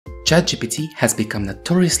ChatGPT has become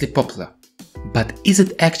notoriously popular, but is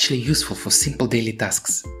it actually useful for simple daily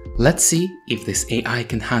tasks? Let's see if this AI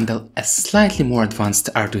can handle a slightly more advanced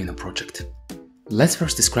Arduino project. Let's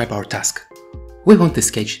first describe our task. We want the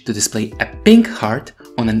sketch to display a pink heart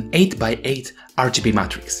on an 8x8 RGB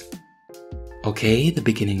matrix. Okay, the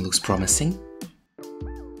beginning looks promising.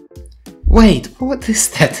 Wait, what is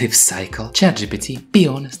that if cycle? ChatGPT, be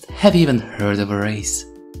honest, have you even heard of arrays?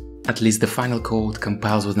 At least the final code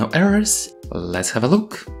compiles with no errors. Let's have a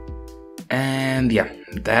look. And yeah,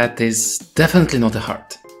 that is definitely not a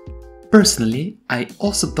heart. Personally, I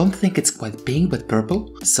also don't think it's quite pink but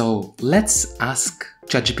purple, so let's ask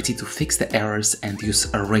ChatGPT to fix the errors and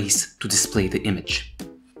use arrays to display the image.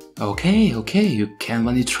 Okay, you can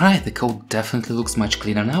when you try, the code definitely looks much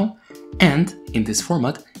cleaner now, and in this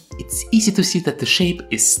format, it's easy to see that the shape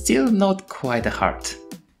is still not quite a heart.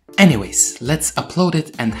 Anyways, let's upload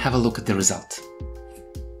it and have a look at the result.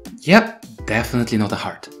 Yep, definitely not a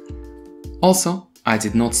heart. Also, I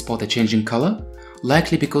did not spot a change in color,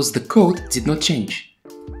 likely because the code did not change.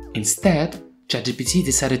 Instead, ChatGPT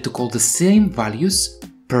decided to call the same values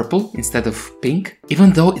purple instead of pink,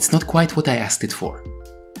 even though it's not quite what I asked it for.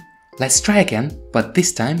 Let's try again, but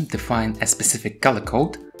this time define a specific color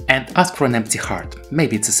code and ask for an empty heart,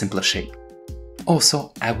 maybe it's a simpler shape.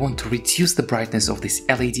 Also, I want to reduce the brightness of these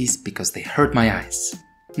LEDs because they hurt my eyes.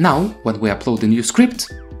 Now, when we upload the new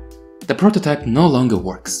script, the prototype no longer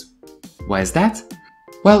works. Why is that?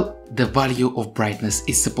 Well, the value of brightness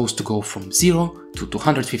is supposed to go from 0 to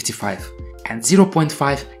 255, and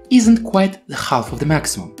 0.5 isn't quite the half of the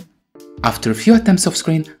maximum. After a few attempts off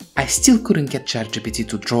screen, I still couldn't get ChatGPT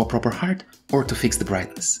to draw a proper heart or to fix the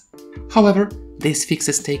brightness. However, these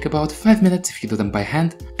fixes take about 5 minutes if you do them by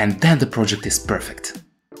hand, and then the project is perfect.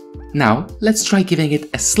 Now, let's try giving it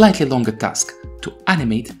a slightly longer task to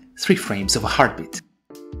animate 3 frames of a heartbeat.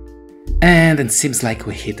 And it seems like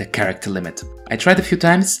we hit a character limit. I tried a few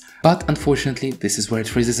times, but unfortunately this is where it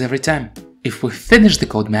freezes every time. If we finish the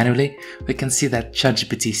code manually, we can see that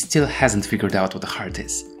ChatGPT still hasn't figured out what a heart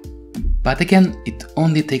is. But again, it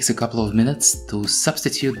only takes a couple of minutes to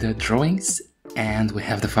substitute the drawings and we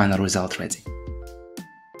have the final result ready.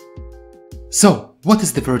 So, what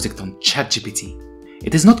is the verdict on ChatGPT?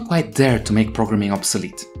 It is not quite there to make programming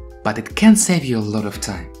obsolete, but it can save you a lot of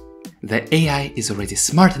time. The AI is already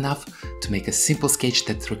smart enough to make a simple sketch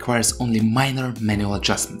that requires only minor manual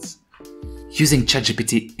adjustments. Using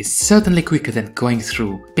ChatGPT is certainly quicker than going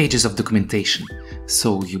through pages of documentation,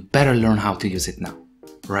 so you better learn how to use it now.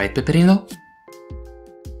 Right, Pepperino?